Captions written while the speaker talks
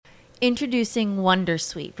Introducing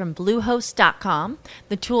Wondersuite from Bluehost.com,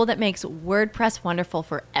 the tool that makes WordPress wonderful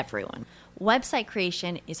for everyone. Website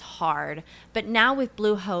creation is hard, but now with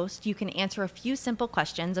Bluehost, you can answer a few simple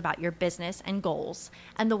questions about your business and goals,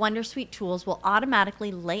 and the Wondersuite tools will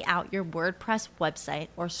automatically lay out your WordPress website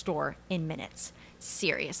or store in minutes.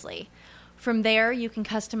 Seriously. From there, you can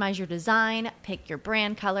customize your design, pick your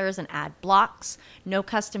brand colors, and add blocks. No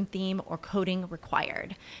custom theme or coding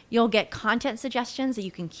required. You'll get content suggestions that you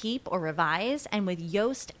can keep or revise, and with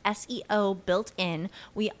Yoast SEO built in,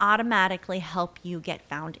 we automatically help you get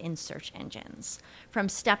found in search engines. From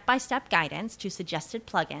step-by-step guidance to suggested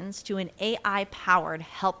plugins to an AI-powered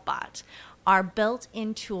help bot, our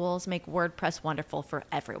built-in tools make WordPress wonderful for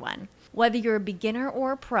everyone. Whether you're a beginner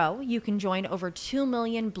or a pro, you can join over 2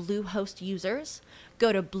 million Bluehost users.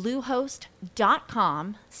 Go to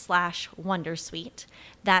bluehost.com/wondersuite.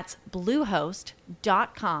 That's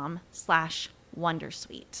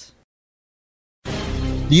bluehost.com/wondersuite.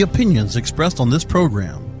 The opinions expressed on this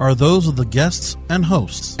program are those of the guests and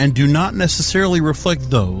hosts and do not necessarily reflect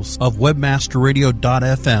those of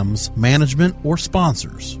WebmasterRadio.fm's management or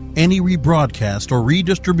sponsors. Any rebroadcast or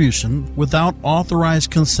redistribution without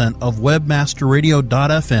authorized consent of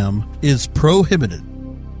WebmasterRadio.fm is prohibited.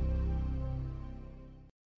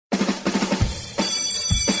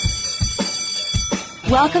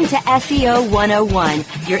 Welcome to SEO 101,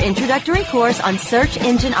 your introductory course on search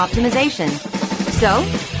engine optimization. So,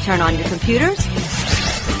 turn on your computers,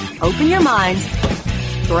 open your minds,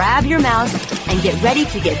 grab your mouse, and get ready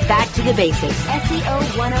to get back to the basics. SEO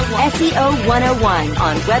 101. SEO 101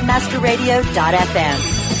 on WebmasterRadio.fm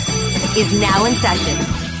is now in session.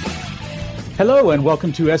 Hello and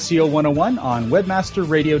welcome to SEO 101 on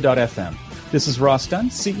WebmasterRadio.fm. This is Ross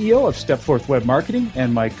Dunn, CEO of Stepforth Web Marketing,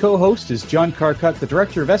 and my co-host is John Carcutt, the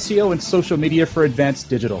Director of SEO and Social Media for Advanced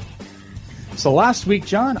Digital. So last week,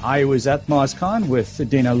 John, I was at MozCon with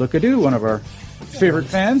Dana Lukadu, one of our favorite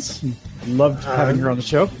fans. Loved having her on the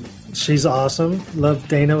show. She's awesome. Love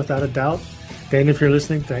Dana without a doubt. Dana, if you're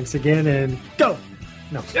listening, thanks again, and go!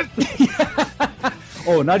 No.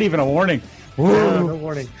 Oh, not even a warning. No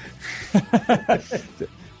warning.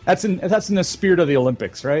 That's in the spirit of the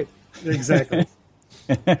Olympics, right? Exactly.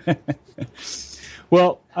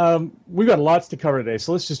 Well, we've got lots to cover today,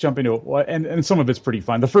 so let's just jump into it. And some of it's pretty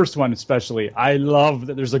fun. The first one especially, I love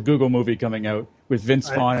that there's a Google movie coming out with Vince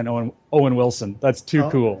Vaughn and Owen Wilson. That's too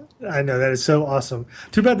cool. I know, that is so awesome.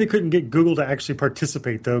 Too bad they couldn't get Google to actually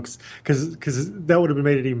participate, though, because that would have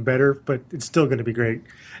made it even better, but it's still going to be great.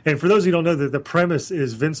 And for those who don't know, the premise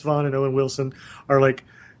is Vince Vaughn and Owen Wilson are like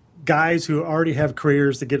guys who already have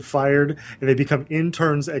careers that get fired, and they become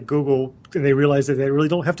interns at Google, and they realize that they really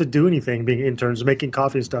don't have to do anything being interns, making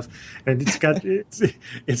coffee and stuff. And it's got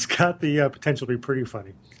it's got the potential to be pretty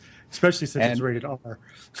funny, especially since it's rated R.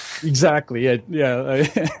 Exactly. Yeah.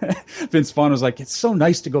 Vince Vaughn was like, "It's so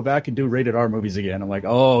nice to go back and do rated R movies again." I'm like,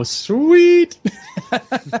 "Oh, sweet."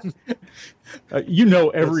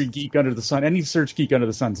 Every geek under the sun, any search geek under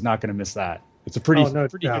the sun is not going to miss that. It's a pretty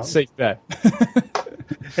good safe bet.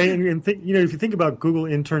 And if you think about Google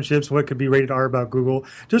internships, what could be rated R about Google,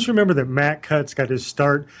 just remember that Matt Cutts got his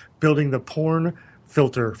start building the porn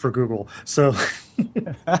filter for Google. So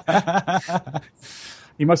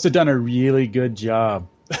he must have done a really good job.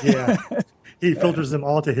 Yeah. He filters them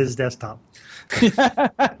all to his desktop.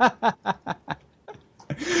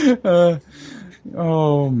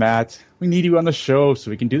 Oh, Matt, we need you on the show so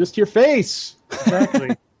we can do this to your face.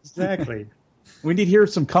 Exactly. We need to hear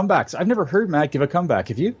some comebacks. I've never heard Matt give a comeback.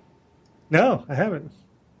 Have you? No, I haven't.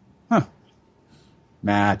 Huh.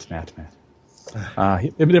 Matt.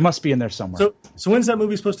 It must be in there somewhere. So when's that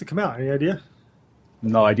movie supposed to come out? Any idea?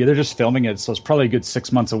 No idea. They're just filming it, so it's probably a good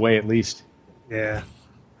 6 months away at least. Yeah.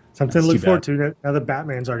 Something to look forward to. Now that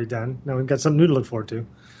Batman's already done. Now we've got something new to look forward to.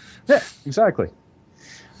 Yeah, exactly.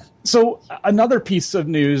 So another piece of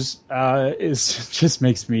news just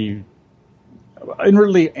makes me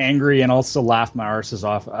inwardly angry and also laugh my arses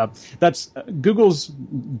off. That's Google's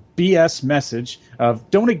BS message of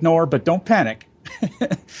don't ignore but don't panic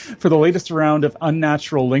for the latest round of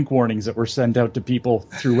unnatural link warnings that were sent out to people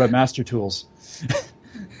through Webmaster Tools.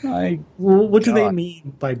 What do they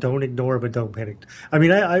mean by don't ignore but don't panic? I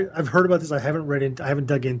mean, I've heard about this. I haven't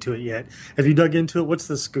dug into it yet. Have you dug into it? What's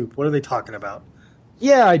the scoop? What are they talking about?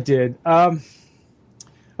 Yeah, I did.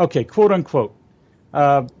 Okay, quote unquote.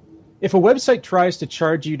 If a website tries to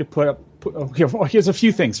charge you to put up, here's a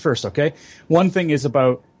few things first, okay? One thing is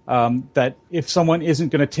about that if someone isn't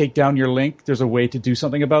going to take down your link, there's a way to do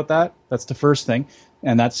something about that. That's the first thing,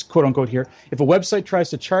 and that's quote unquote here. If a website tries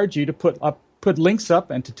to charge you to put up put links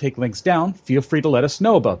up and to take links down, feel free to let us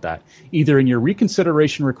know about that, either in your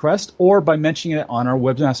reconsideration request or by mentioning it on our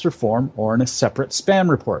Webmaster Forum or in a separate spam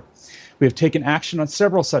report. We have taken action on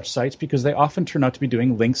several such sites because they often turn out to be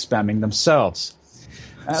doing link spamming themselves.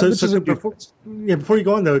 Before you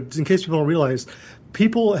go on, though, in case people don't realize,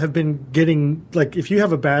 people have been getting, like, if you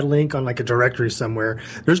have a bad link on, like, a directory somewhere,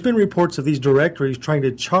 there's been reports of these directories trying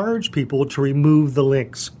to charge people to remove the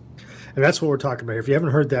links. And that's what we're talking about. If you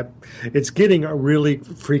haven't heard that, it's getting really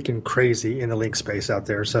freaking crazy in the link space out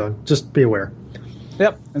there. So just be aware.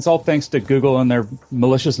 Yep. It's all thanks to Google and their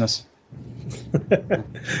maliciousness.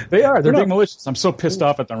 They're being malicious. I'm so pissed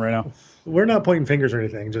off at them right now. We're not pointing fingers or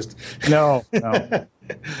anything. Just no.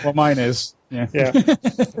 Well, mine is. Yeah.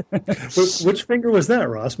 Which finger was that,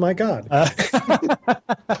 Ross? My God.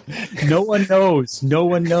 No one knows. No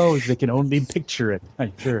one knows. They can only picture it.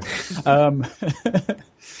 I'm sure.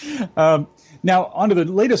 Now, on to the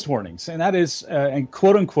latest warnings, and that is, and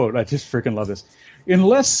quote unquote, I just freaking love this. In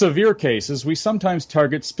less severe cases, we sometimes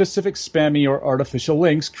target specific spammy or artificial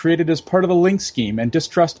links created as part of a link scheme and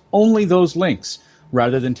distrust only those links,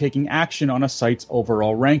 rather than taking action on a site's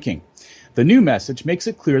overall ranking. The new message makes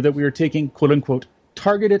it clear that we are taking, quote unquote,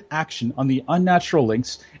 targeted action on the unnatural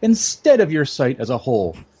links instead of your site as a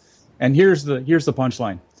whole. And here's the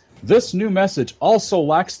punchline. This new message also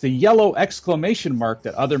lacks the yellow exclamation mark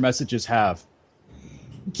that other messages have.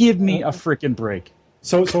 Give me a freaking break.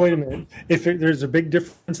 So wait a minute. If there's a big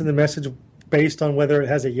difference in the message based on whether it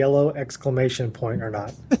has a yellow exclamation point or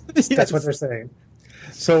not. Yes. That's what they're saying.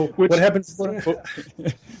 So what happens?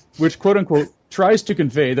 Which, quote unquote, tries to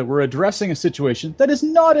convey that we're addressing a situation that is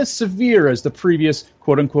not as severe as the previous,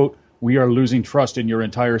 quote unquote, we are losing trust in your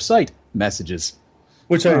entire site messages.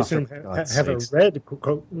 Which I assume have a red.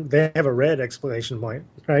 They have a red exclamation point,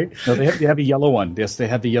 right? No, they have a yellow one. Yes, they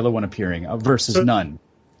have the yellow one appearing versus none.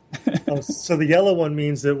 So the yellow one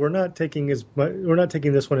means that we're not taking this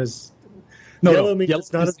one as yellow means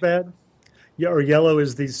it's not as bad. Yeah, or yellow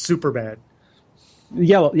is the super bad.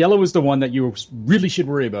 Yellow is the one that you really should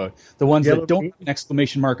worry about. The ones that don't have an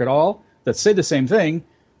exclamation mark at all, that say the same thing,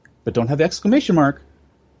 but don't have the exclamation mark.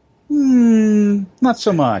 Not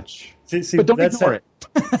so much. See, but don't ignore it.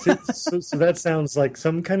 So that sounds like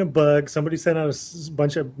some kind of bug. Somebody sent out a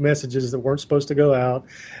bunch of messages that weren't supposed to go out,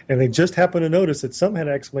 and they just happened to notice that some had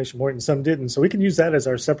an exclamation point and some didn't. So we can use that as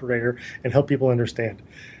our separator and help people understand.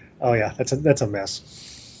 Oh yeah, that's a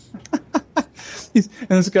mess. And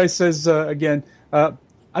this guy says again,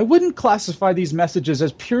 I wouldn't classify these messages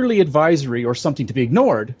as purely advisory or something to be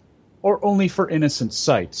ignored, or only for innocent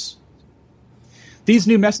sites. These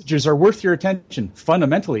new messages are worth your attention.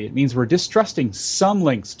 Fundamentally, it means we're distrusting some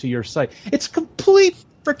links to your site. It's a complete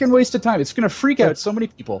freaking waste of time. It's going to freak out so many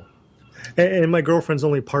people. And my girlfriend's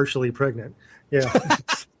only partially pregnant. Yeah.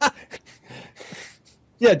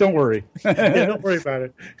 Yeah, don't worry. Yeah, don't worry about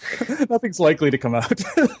it. Nothing's likely to come out.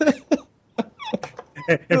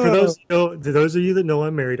 And for those of you that know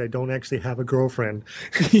I'm married, I don't actually have a girlfriend.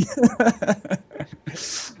 She's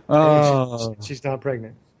not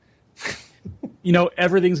pregnant. You know,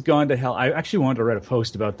 everything's gone to hell. I actually wanted to write a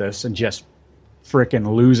post about this and just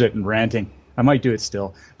frickin' lose it and ranting. I might do it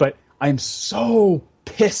still. But I'm so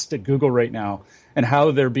pissed at Google right now and how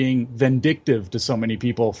they're being vindictive to so many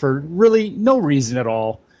people for really no reason at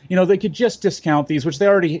all. You know, they could just discount these, which they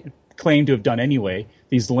already claim to have done anyway,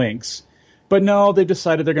 these links. But no, they've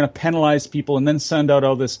decided they're going to penalize people and then send out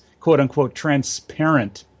all this quote-unquote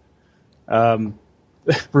transparent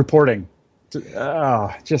reporting.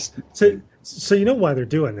 So you know why they're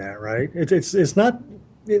doing that, right? It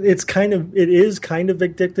is kind of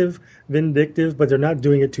vindictive, but they're not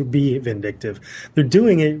doing it to be vindictive. They're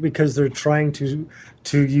doing it because they're trying to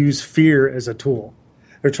use fear as a tool.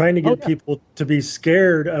 They're trying to get people to be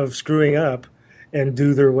scared of screwing up and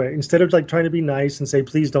do their way. Instead of like trying to be nice and say,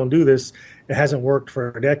 please don't do this, it hasn't worked for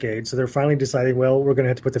a decade. So they're finally deciding, well, we're going to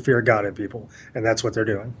have to put the fear of God in people. And that's what they're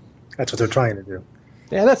doing. That's what they're trying to do.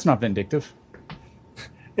 Yeah, that's not vindictive.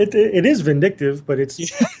 It is vindictive, but it's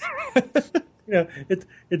it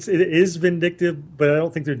is vindictive, but I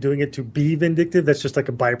don't think they're doing it to be vindictive. That's just like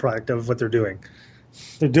a byproduct of what they're doing.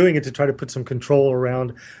 They're doing it to try to put some control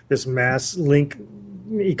around this mass link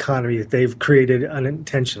economy that they've created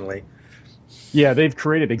unintentionally. Yeah, they've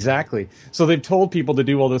created, exactly. So they've told people to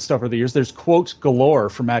do all this stuff over the years. There's quotes galore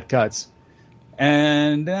from Matt Cutts.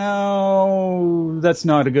 And now that's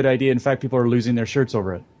not a good idea. In fact, people are losing their shirts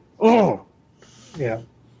over it. Oh! Yeah.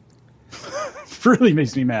 Really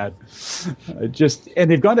makes me mad. And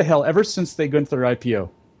they've gone to hell ever since they went to their IPO.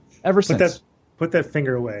 Ever since. Put that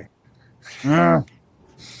finger away.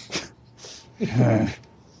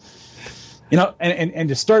 You know, and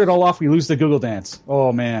to start it all off, we lose the Google Dance.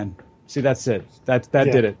 Oh man, see, that's it. That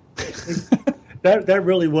did it. that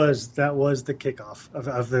really was the kickoff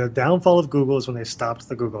of the downfall of Google is when they stopped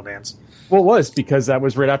the Google Dance. Well, it was because that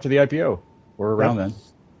was right after the IPO or around then.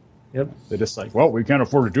 Yep. They're just like, well, we can't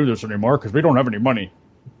afford to do this anymore because we don't have any money.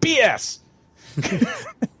 BS.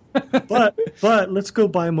 but let's go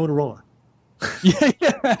buy a Motorola.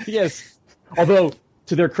 Yes. Although,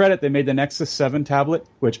 to their credit, they made the Nexus 7 tablet,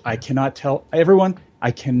 which I cannot tell everyone.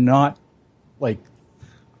 I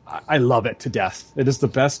love it to death. It is the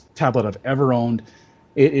best tablet I've ever owned.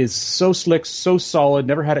 It is so slick, so solid.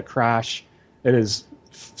 Never had it crash. It is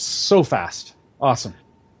so fast. Awesome.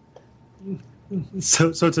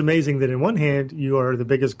 So it's amazing that in one hand you are the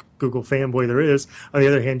biggest Google fanboy there is. On the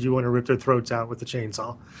other hand, you want to rip their throats out with the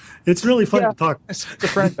chainsaw. It's really fun to talk. It's a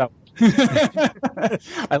friend though.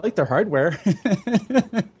 I like their hardware.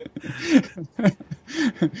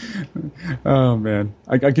 Oh man,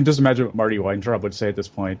 I can just imagine what Marty Weintraub would say at this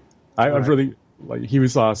point. I'm really he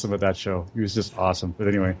was awesome at that show. He was just awesome. But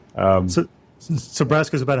anyway, so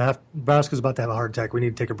Braska's about to have a heart attack. We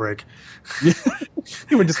need to take a break.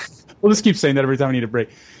 We'll just keep saying that every time we need a break.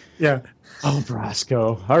 Yeah. Oh,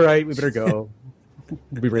 Brasco. All right, we better go.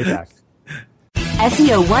 We'll be right back.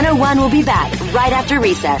 SEO 101 will be back right after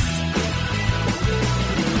recess.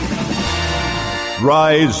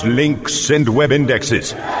 Rise, links, and web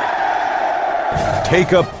indexes.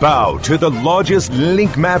 Take a bow to the largest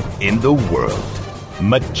link map in the world.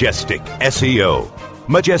 Majestic SEO.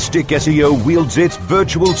 Majestic SEO wields its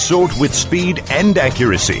virtual sword with speed and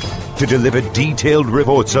accuracy to deliver detailed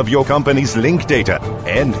reports of your company's link data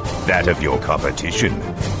and that of your competition.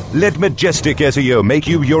 Let Majestic SEO make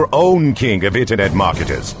you your own king of internet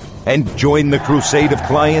marketers and join the crusade of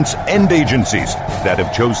clients and agencies that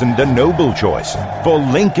have chosen the noble choice for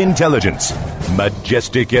link intelligence.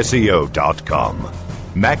 MajesticSEO.com.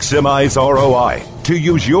 Maximize ROI to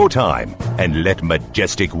use your time and let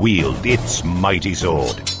Majestic wield its mighty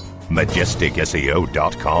sword.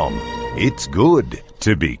 MajesticSEO.com. It's good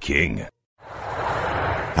to be king.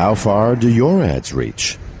 How far do your ads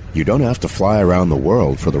reach? You don't have to fly around the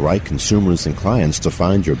world for the right consumers and clients to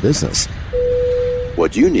find your business.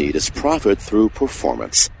 What you need is profit through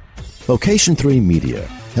performance. Location 3 Media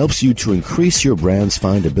helps you to increase your brand's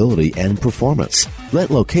findability and performance. Let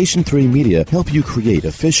Location 3 Media help you create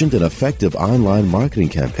efficient and effective online marketing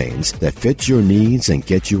campaigns that fit your needs and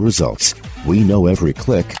get you results. We know every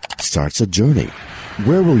click starts a journey.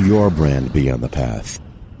 Where will your brand be on the path?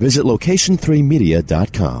 Visit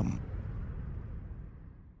location3media.com.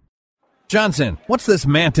 Johnson, what's this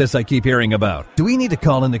Mantis I keep hearing about? Do we need to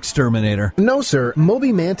call an exterminator? No, sir.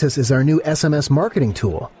 Moby Mantis is our new SMS marketing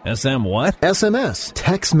tool. SM what? SMS,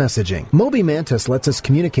 text messaging. Moby Mantis lets us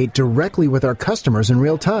communicate directly with our customers in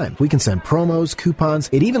real time. We can send promos, coupons.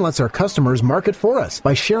 It even lets our customers market for us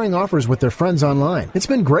by sharing offers with their friends online. It's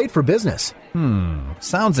been great for business.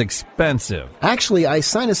 Sounds expensive. Actually, I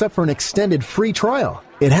signed us up for an extended free trial.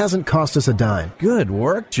 It hasn't cost us a dime. Good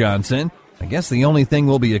work, Johnson. I guess the only thing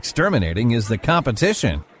we'll be exterminating is the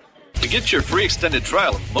competition. To get your free extended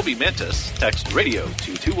trial of Moby Mantis, text radio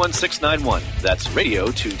to 21691. That's radio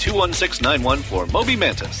to 21691 for Moby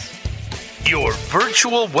Mantis. Your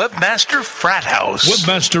virtual webmaster frat house.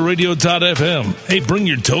 Webmasterradio.fm. Hey, bring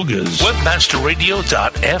your togas.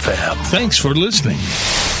 Webmasterradio.fm. Thanks for listening.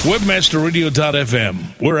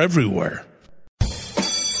 Webmasterradio.fm. We're everywhere.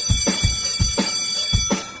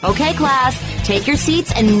 Okay, class, take your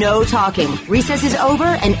seats and no talking. Recess is over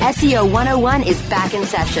and SEO 101 is back in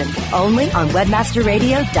session, only on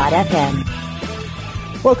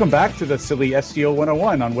webmasterradio.fm. Welcome back to the silly SEO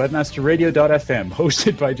 101 on webmasterradio.fm,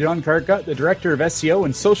 hosted by John Cartgut, the Director of SEO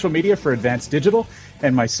and Social Media for Advanced Digital,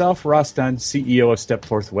 and myself, Ross Dunn, CEO of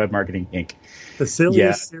Stepforth Web Marketing, Inc. The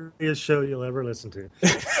silliest, serious show you'll ever listen to.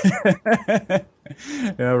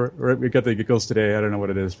 Yeah, we got the giggles today. I don't know what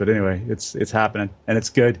it is, but anyway, it's happening, and it's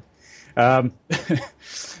good.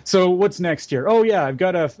 So what's next here? Oh, yeah, I've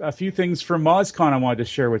got a few things from MozCon I wanted to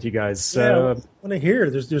share with you guys. Yeah, I want to hear.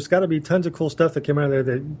 There's got to be tons of cool stuff that came out of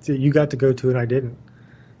there that you got to go to and I didn't.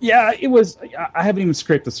 Yeah, it was. I haven't even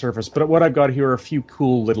scraped the surface, but what I've got here are a few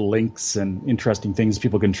cool little links and interesting things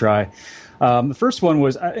people can try. The first one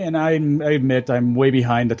was, and I admit I'm way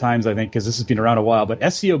behind the times, I think, because this has been around a while, but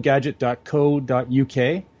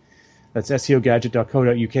SEOgadget.co.uk, that's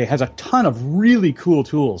SEOgadget.co.uk, has a ton of really cool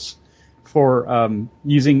tools for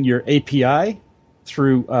using your API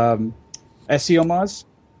through SEOmoz.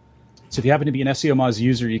 So if you happen to be an SEOmoz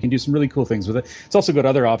user, you can do some really cool things with it. It's also got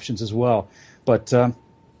other options as well. But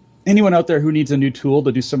anyone out there who needs a new tool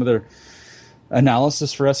to do some of their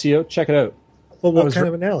analysis for SEO, check it out. Well, what kind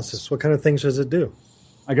of analysis? What kind of things does it do?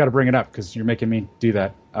 I got to bring it up because you're making me do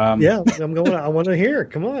that. Yeah, I want to hear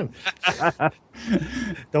it. Come on.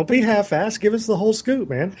 Don't be half-assed. Give us the whole scoop,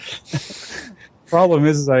 man. Problem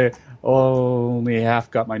is I only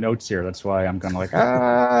half got my notes here. That's why I'm kind of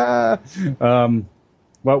like,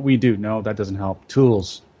 what we do. No, that doesn't help.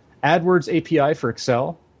 Tools. AdWords API for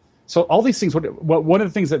Excel. So all these things, one of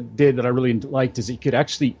the things that I really liked is that you could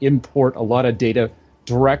actually import a lot of data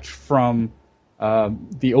direct from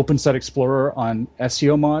the OpenSite Explorer on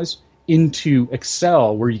SEO Moz into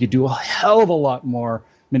Excel, where you could do a hell of a lot more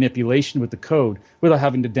manipulation with the code without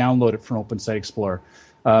having to download it from OpenSite Explorer.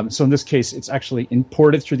 So in this case, it's actually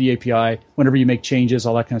imported through the API. Whenever you make changes,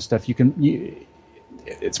 all that kind of stuff,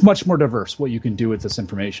 it's much more diverse what you can do with this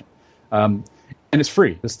information. And it's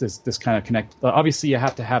free, this kind of connect. Obviously, you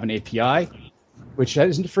have to have an API, which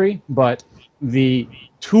isn't free, but the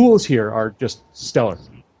tools here are just stellar.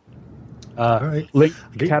 Link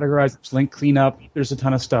categorize, link cleanup. There's a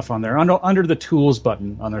ton of stuff on there under the tools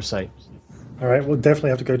button on their site. All right, we'll definitely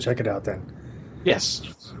have to go check it out then. Yes,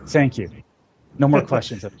 thank you. No more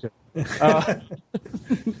questions.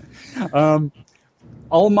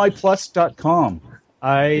 Allmyplus.com.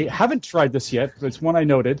 I haven't tried this yet, but it's one I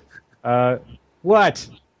noted. What?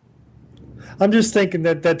 I'm just thinking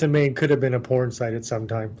that domain could have been a porn site at some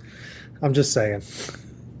time. I'm just saying.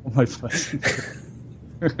 Allmyplus.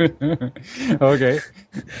 Okay.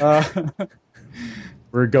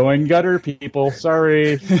 We're going gutter, people.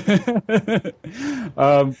 Sorry.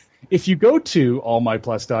 If you go to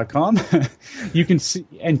allmyplus.com, you can see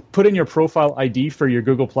and put in your profile ID for your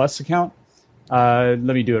Google Plus account. Let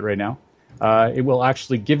me do it right now. It will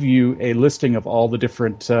actually give you a listing of all the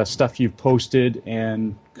different stuff you've posted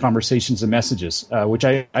and conversations and messages, which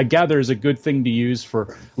I gather is a good thing to use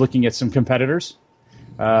for looking at some competitors.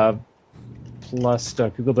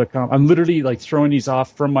 Plus.google.com. I'm literally like throwing these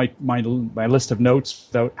off from my list of notes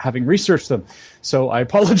without having researched them. So I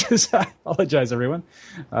apologize. I apologize, everyone.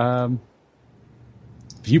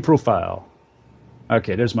 View profile.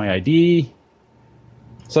 Okay, there's my ID.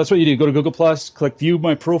 So that's what you do. Go to Google Plus, click View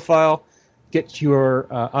My Profile, get your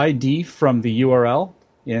ID from the URL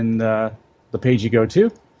in the page you go to,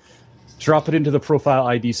 drop it into the profile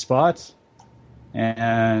ID spot,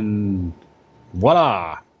 and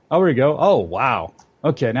voila. Oh, there we go. Oh, wow.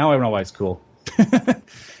 Okay, now I know why it's cool.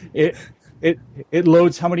 It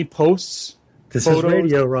loads how many posts. This photos. Is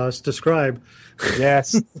radio, Ross. Describe.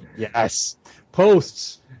 Yes, yes.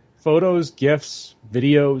 Posts, photos, GIFs,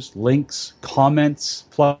 videos, links, comments,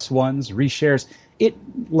 plus ones, reshares. It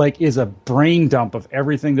is a brain dump of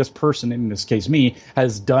everything this person, in this case me,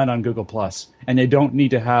 has done on Google Plus, and they don't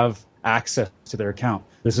need to have access to their account.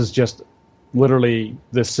 This is just literally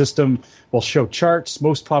the system will show charts,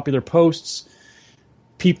 most popular posts,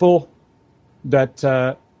 people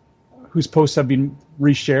that whose posts have been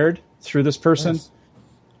reshared through this person,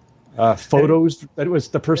 photos that was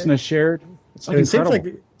the person has shared. It's like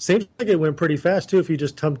incredible. Seems like it went pretty fast too. If you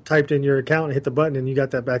just typed in your account and hit the button and you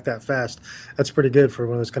got that back that fast, that's pretty good for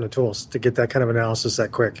one of those kind of tools to get that kind of analysis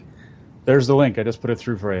that quick. There's the link. I just put it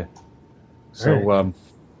through for you. So. Right.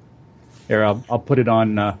 Here, I'll put it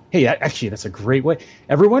on. Hey, actually, that's a great way.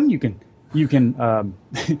 Everyone, you can you can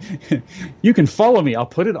follow me. I'll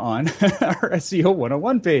put it on our SEO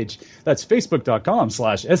 101 page. That's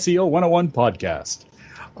facebook.com/SEO 101 podcast.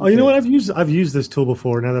 Oh, you know what? I've used this tool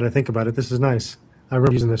before. Now that I think about it, this is nice. I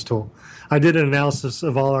remember using this tool. I did an analysis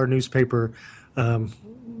of all our newspaper.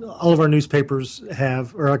 All of our newspapers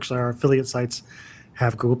have, or actually our affiliate sites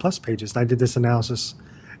have Google Plus pages. And I did this analysis,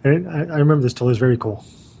 and I remember this tool is very cool.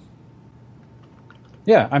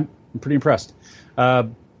 Yeah, I'm pretty impressed.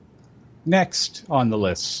 Next on the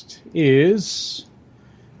list is,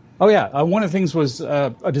 one of the things was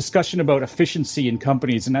a discussion about efficiency in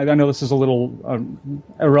companies. And I know this is a little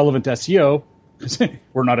irrelevant to SEO, because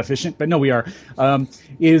we're not efficient, but no, we are.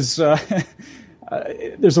 There's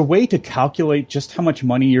a way to calculate just how much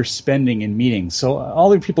money you're spending in meetings. So all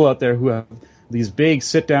the people out there who have these big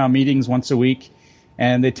sit-down meetings once a week,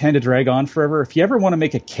 and they tend to drag on forever, if you ever want to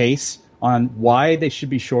make a case on why they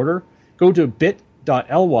should be shorter, go to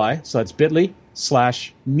bit.ly, so that's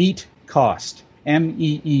bit.ly/meetcost,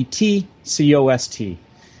 MEETCOST.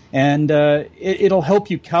 And it'll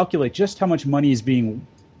help you calculate just how much money is being,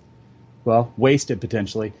 wasted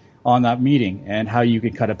potentially on that meeting and how you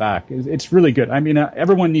can cut it back. It's really good. I mean,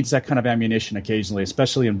 everyone needs that kind of ammunition occasionally,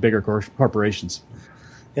 especially in bigger corporations.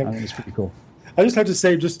 Yep. I think it's pretty cool. I just have to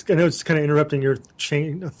say, I know it's kind of interrupting your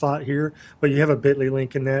chain of thought here, but you have a Bitly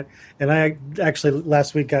link in that. And I actually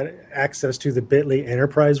last week got access to the Bitly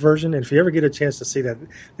Enterprise version. And if you ever get a chance to see that,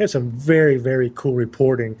 they have some very, very cool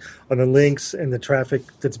reporting on the links and the traffic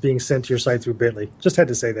that's being sent to your site through Bitly. Just had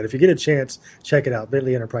to say that. If you get a chance, check it out.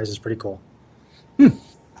 Bitly Enterprise is pretty cool.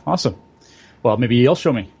 Awesome. Well, maybe you'll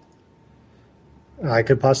show me. I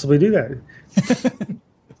could possibly do that.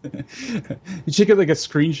 You should get like a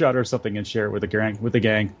screenshot or something and share it with the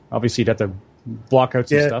gang. Obviously, you'd have to block out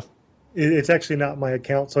some stuff. It's actually not my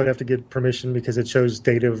account, so I'd have to get permission because it shows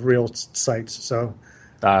data of real sites. So, too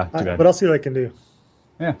bad. But I'll see what I can do.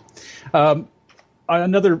 Yeah.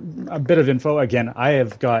 Another bit of info. Again, I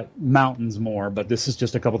have got mountains more, but this is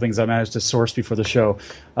just a couple things I managed to source before the show.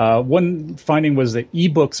 One finding was that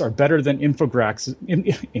ebooks are better than infographics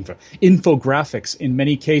in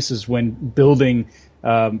many cases when building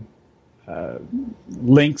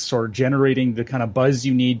links or generating the kind of buzz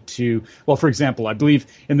you need to. Well, for example, I believe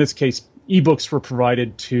in this case, ebooks were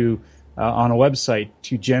provided to on a website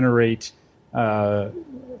to generate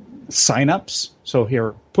signups. So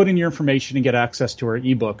here, put in your information and get access to our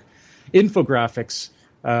ebook. Infographics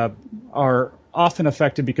are often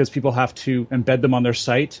affected because people have to embed them on their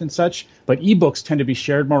site and such, but ebooks tend to be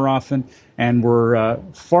shared more often and were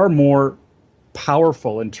far more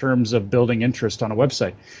powerful in terms of building interest on a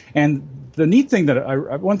website. And the neat thing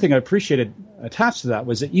one thing I appreciated attached to that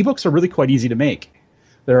was that ebooks are really quite easy to make.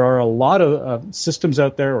 There are a lot of systems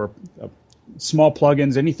out there or small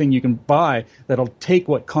plugins, anything you can buy that'll take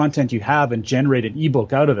what content you have and generate an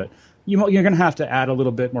ebook out of it. You're going to have to add a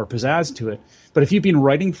little bit more pizzazz to it. But if you've been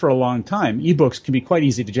writing for a long time, ebooks can be quite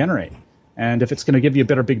easy to generate. And if it's going to give you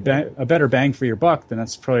a better bang for your buck, then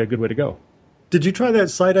that's probably a good way to go. Did you try that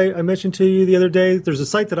site I mentioned to you the other day? There's a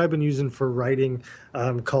site that I've been using for writing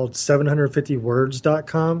called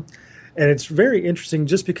 750words.com. And it's very interesting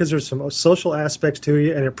just because there's some social aspects to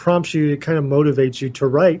it, and it prompts you, it kind of motivates you to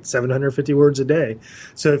write 750 words a day.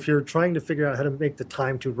 So if you're trying to figure out how to make the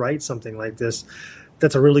time to write something like this,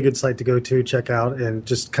 that's a really good site to go to, check out, and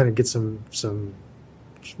just kind of get some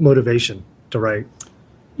motivation to write.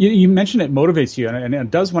 You mentioned it motivates you, and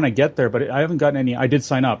it does when I get there, but I haven't gotten any. I did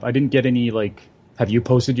sign up. I didn't get any, have you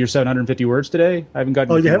posted your 750 words today? I haven't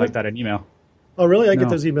gotten anything like that in email. Oh, really? I get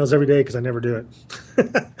those emails every day because I never do it.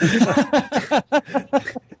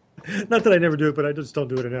 Not that I never do it, but I just don't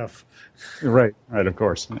do it enough. Right, of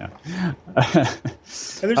course. Yeah. And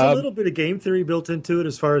there's a little bit of game theory built into it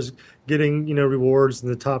as far as getting, rewards in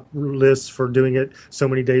the top lists for doing it so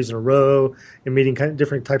many days in a row and meeting kind of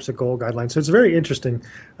different types of goal guidelines. So it's very interesting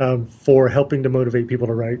for helping to motivate people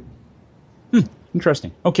to write.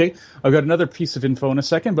 Interesting. Okay, I've got another piece of info in a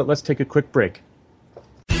second, but let's take a quick break.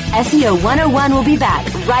 SEO 101 will be back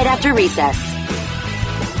right after recess.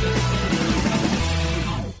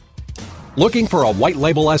 Looking for a white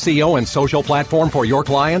label SEO and social platform for your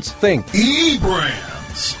clients? Think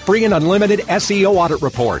eBrands. Free and unlimited SEO audit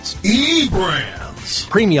reports. eBrands.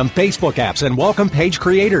 Premium Facebook apps and welcome page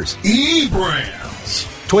creators.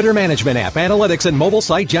 eBrands. Twitter management app, analytics, and mobile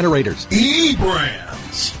site generators.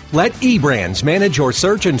 eBrands. Let eBrands manage your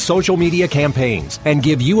search and social media campaigns and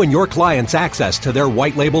give you and your clients access to their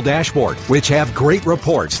white label dashboard, which have great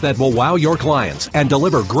reports that will wow your clients and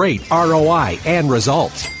deliver great ROI and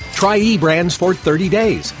results. Try eBrands for 30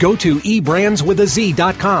 days. Go to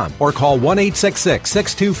eBrandsWithAZ.com or call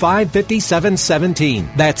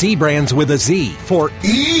 1-866-625-5717. That's eBrands with a Z for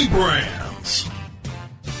eBrands.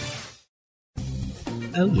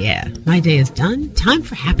 Oh yeah, my day is done. Time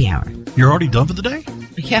for happy hour. You're already done for the day?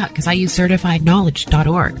 Yeah, because I use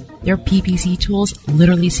CertifiedKnowledge.org. Their PPC tools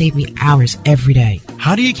literally save me hours every day.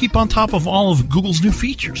 How do you keep on top of all of Google's new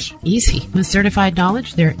features? Easy. With Certified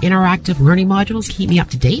Knowledge, their interactive learning modules keep me up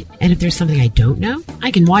to date. And if there's something I don't know,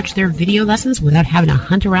 I can watch their video lessons without having to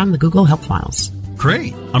hunt around the Google Help files.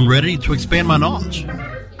 Great. I'm ready to expand my knowledge.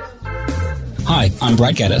 Hi, I'm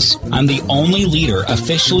Brad Geddes. I'm the only leader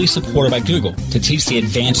officially supported by Google to teach the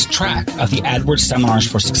advanced track of the AdWords Seminars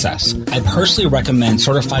for Success. I personally recommend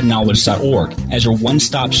CertifiedKnowledge.org as your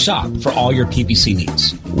one-stop shop for all your PPC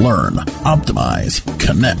needs. Learn, optimize,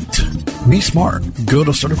 connect. Be smart. Go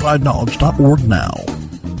to CertifiedKnowledge.org now.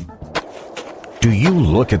 Do you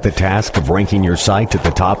look at the task of ranking your site at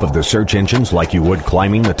the top of the search engines like you would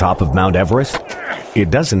climbing the top of Mount Everest? It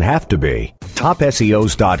doesn't have to be.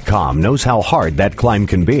 TopSEOs.com knows how hard that climb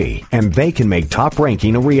can be, and they can make top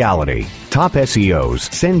ranking a reality. Top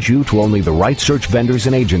SEOs sends you to only the right search vendors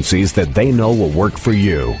and agencies that they know will work for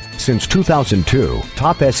you. Since 2002,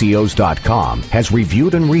 TopSEOs.com has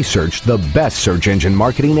reviewed and researched the best search engine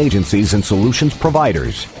marketing agencies and solutions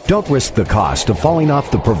providers. Don't risk the cost of falling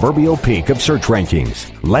off the proverbial peak of search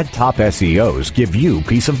rankings. Let Top SEOs give you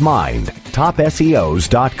peace of mind.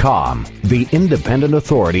 TopSEOs.com, the independent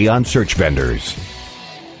authority on search vendors.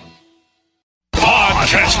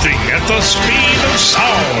 Podcasting at the speed of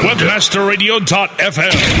sound.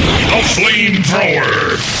 Webmasterradio.fm, the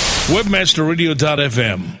flamethrower.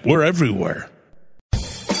 Webmasterradio.fm, we're everywhere.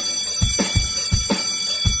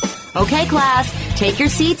 Okay, class, take your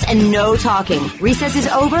seats and no talking. Recess is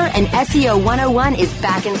over and SEO 101 is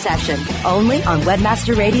back in session, only on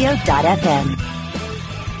webmasterradio.fm.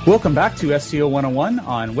 Welcome back to SEO 101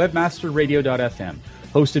 on webmasterradio.fm.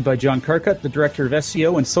 Hosted by John Carcutt, the Director of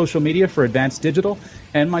SEO and Social Media for Advanced Digital,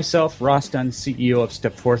 and myself, Ross Dunn, CEO of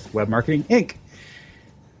Stepforth Web Marketing, Inc.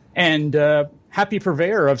 And happy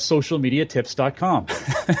purveyor of socialmediatips.com. Get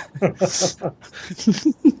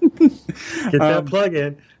that plug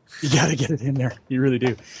in. You got to get it in there. You really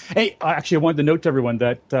do. Hey, actually, I wanted to note to everyone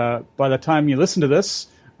that by the time you listen to this,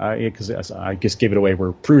 because I just gave it away,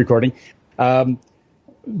 we're pre-recording,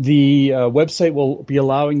 the website will be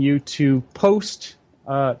allowing you to post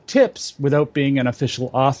tips without being an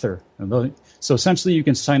official author. So essentially, you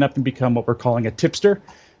can sign up and become what we're calling a tipster,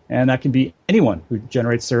 and that can be anyone who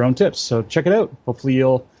generates their own tips. So check it out. Hopefully,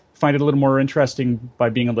 you'll find it a little more interesting by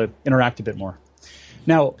being able to interact a bit more.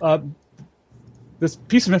 Now, this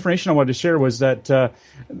piece of information I wanted to share was that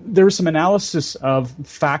there was some analysis of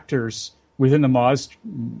factors within the Moz,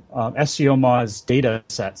 SEO Moz data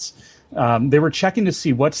sets. They were checking to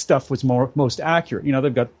see what stuff was most accurate. You know,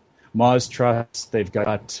 they've got Moz Trust, they've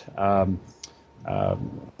got,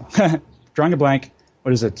 drawing a blank,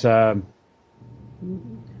 what is it? Help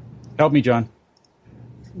me, John.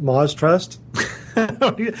 Moz Trust?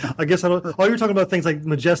 I guess you're talking about things like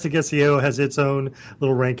Majestic SEO has its own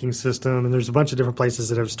little ranking system, and there's a bunch of different places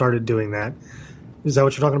that have started doing that. Is that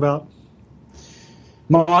what you're talking about?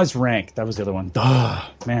 Moz Rank, that was the other one.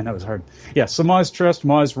 Man, that was hard. Yeah, so Moz Trust,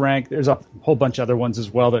 Moz Rank, there's a whole bunch of other ones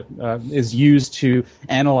as well that is used to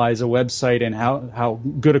analyze a website and how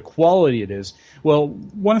good a quality it is. Well,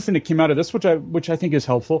 one thing that came out of this, which I think is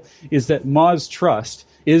helpful, is that Moz Trust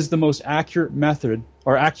is the most accurate method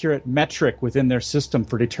or accurate metric within their system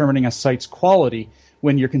for determining a site's quality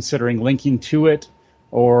when you're considering linking to it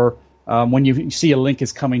or when you see a link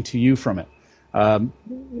is coming to you from it.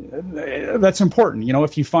 That's important. You know,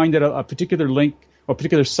 if you find that a particular link or a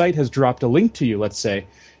particular site has dropped a link to you, let's say,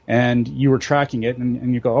 and you were tracking it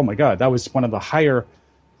and you go, oh my God, that was one of the higher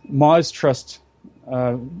Moz Trust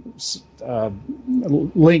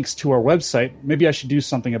links to our website, maybe I should do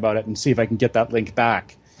something about it and see if I can get that link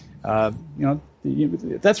back.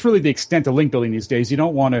 That's really the extent of link building these days. You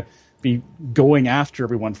don't want to be going after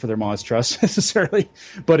everyone for their Moz Trust necessarily,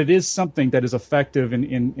 but it is something that is effective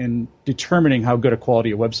in determining how good a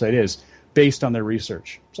quality a website is based on their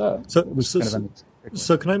research. So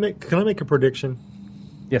can I make a prediction?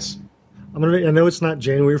 Yes. I know it's not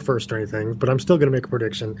January 1st or anything, but I'm still going to make a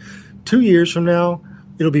prediction. 2 years from now,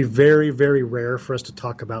 it'll be very, very rare for us to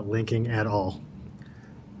talk about linking at all.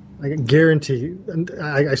 I guarantee,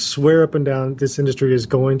 I swear up and down, this industry is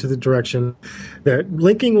going to the direction that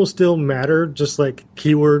linking will still matter, just like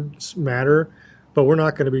keywords matter, but we're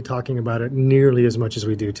not going to be talking about it nearly as much as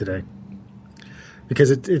we do today.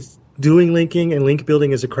 Because it's doing linking and link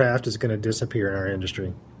building as a craft is going to disappear in our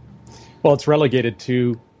industry. Well, it's relegated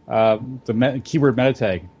to the keyword meta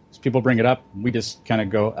tag. As people bring it up, we just kind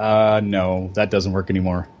of go, no, that doesn't work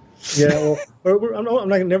anymore. Yeah, well, I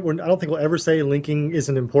don't think we'll ever say linking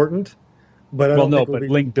isn't important, but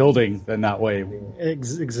link building in that way.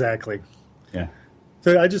 Exactly. Yeah.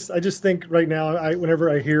 So I just think right now,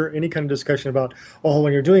 whenever I hear any kind of discussion about,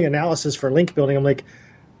 when you're doing analysis for link building, I'm like,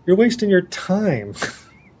 you're wasting your time.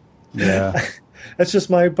 Yeah. That's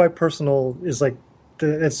just my personal is like,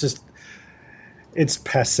 it's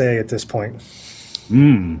passé at this point.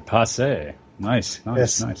 Passé. Nice.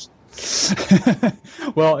 Yes. Nice.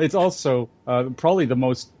 Well, it's also probably the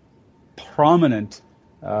most prominent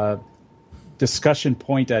discussion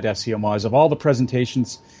point at SEO Moz of all the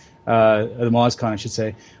presentations, the MozCon, I should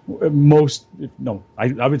say.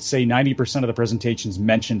 I would say 90% of the presentations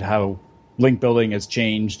mentioned how link building has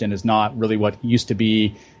changed and is not really what it used to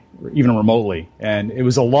be, even remotely. And it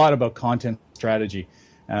was a lot about content strategy.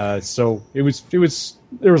 So there was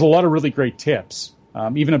a lot of really great tips,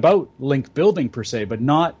 even about link building per se, but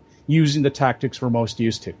not using the tactics we're most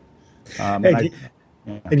used to.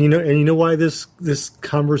 And you know why this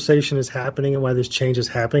conversation is happening and why this change is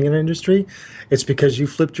happening in the industry? It's because you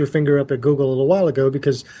flipped your finger up at Google a little while ago,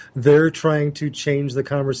 because they're trying to change the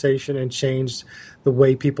conversation and change the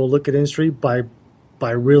way people look at industry by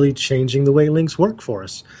really changing the way links work for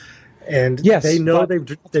us. And they know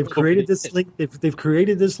they've created this link. They've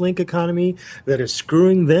created this link economy that is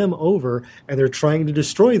screwing them over, and they're trying to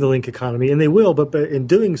destroy the link economy, and they will. But in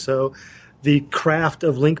doing so, the craft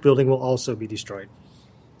of link building will also be destroyed.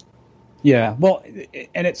 Yeah, well,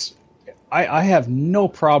 and I have no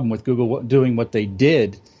problem with Google doing what they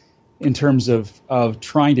did in terms of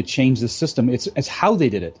trying to change the system. It's how they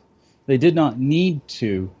did it. They did not need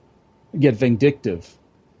to get vindictive.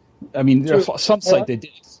 I mean, there are some sites they did.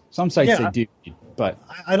 Some sites they do, but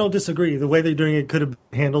I don't disagree. The way they're doing it could have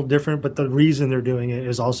been handled different, but the reason they're doing it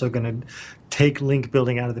is also going to take link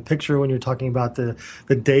building out of the picture when you're talking about the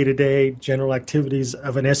day-to-day general activities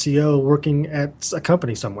of an SEO working at a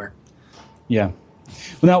company somewhere. Yeah.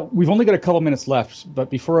 Well, now, we've only got a couple minutes left, but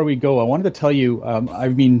before we go, I wanted to tell you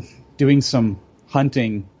I've been doing some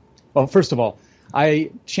hunting. Well, first of all,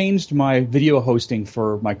 I changed my video hosting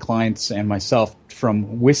for my clients and myself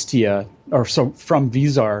from Wistia, from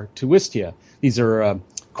Vizar to Wistia. These are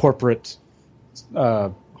corporate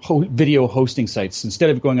video hosting sites. Instead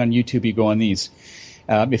of going on YouTube, you go on these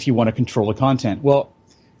if you want to control the content. Well,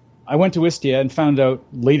 I went to Wistia and found out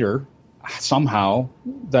later, somehow,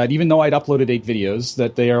 that even though I'd uploaded 8 videos,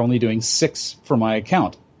 that they are only doing 6 for my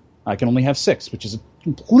account. I can only have 6, which is a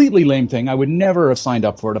completely lame thing. I would never have signed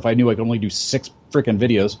up for it if I knew I could only do 6 freaking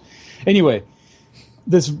videos. Anyway,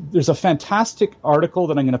 there's a fantastic article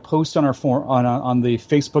that I'm going to post on our on the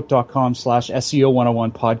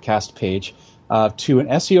facebook.com/SEO101 podcast page to an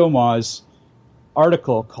SEO Moz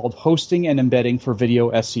article called "Hosting and Embedding for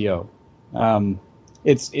Video SEO."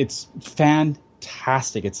 It's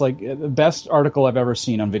fantastic. It's like the best article I've ever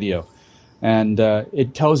seen on video, and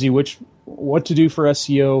it tells you what to do for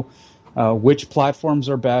SEO, which platforms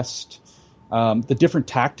are best, the different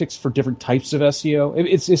tactics for different types of SEO.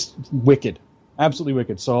 It's just wicked, absolutely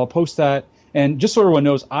wicked. So I'll post that. And just so everyone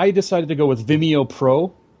knows, I decided to go with Vimeo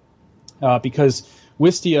Pro because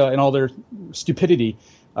Wistia and all their stupidity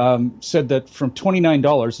said that from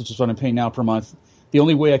 $29, which is what I'm paying now per month, the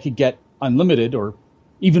only way I could get unlimited or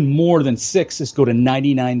even more than 6 is go to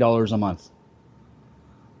 $99 a month.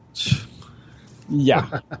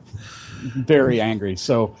 Yeah. Very angry.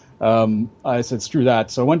 So I said, screw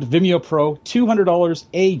that. So I went to Vimeo Pro, $200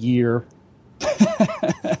 a year.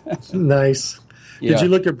 Nice. Yeah. Did you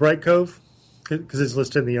look at Bright Cove? Because it's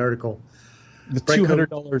listed in the article. The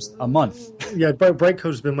 $200 a month. Yeah, Bright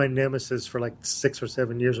Cove's been my nemesis for like 6 or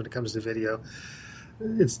 7 years when it comes to video.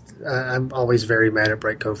 I'm always very mad at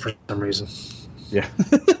Bright Cove for some reason. Yeah.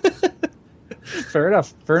 Fair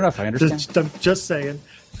enough. I understand. I'm just saying.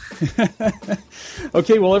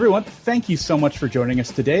 Okay, well, everyone, thank you so much for joining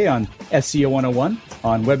us today on SEO 101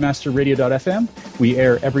 on webmasterradio.fm. We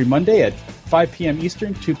air every Monday at 5 p.m.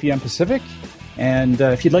 Eastern, 2 p.m. Pacific. And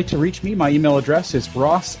if you'd like to reach me, my email address is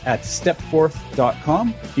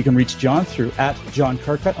ross@stepforth.com. You can reach John through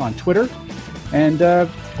 @JohnCarcutt on Twitter. And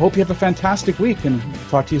hope you have a fantastic week, and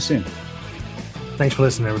talk to you soon. Thanks for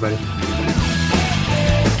listening, everybody.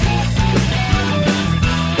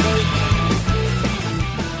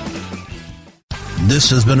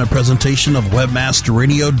 This has been a presentation of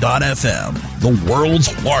WebmasterRadio.fm, the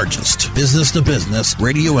world's largest business-to-business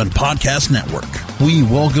radio and podcast network. We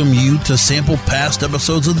welcome you to sample past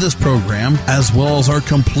episodes of this program, as well as our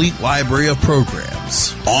complete library of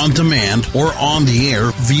programs, on demand or on the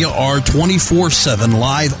air via our 24/7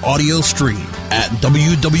 live audio stream at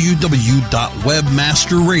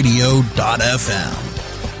www.webmasterradio.fm.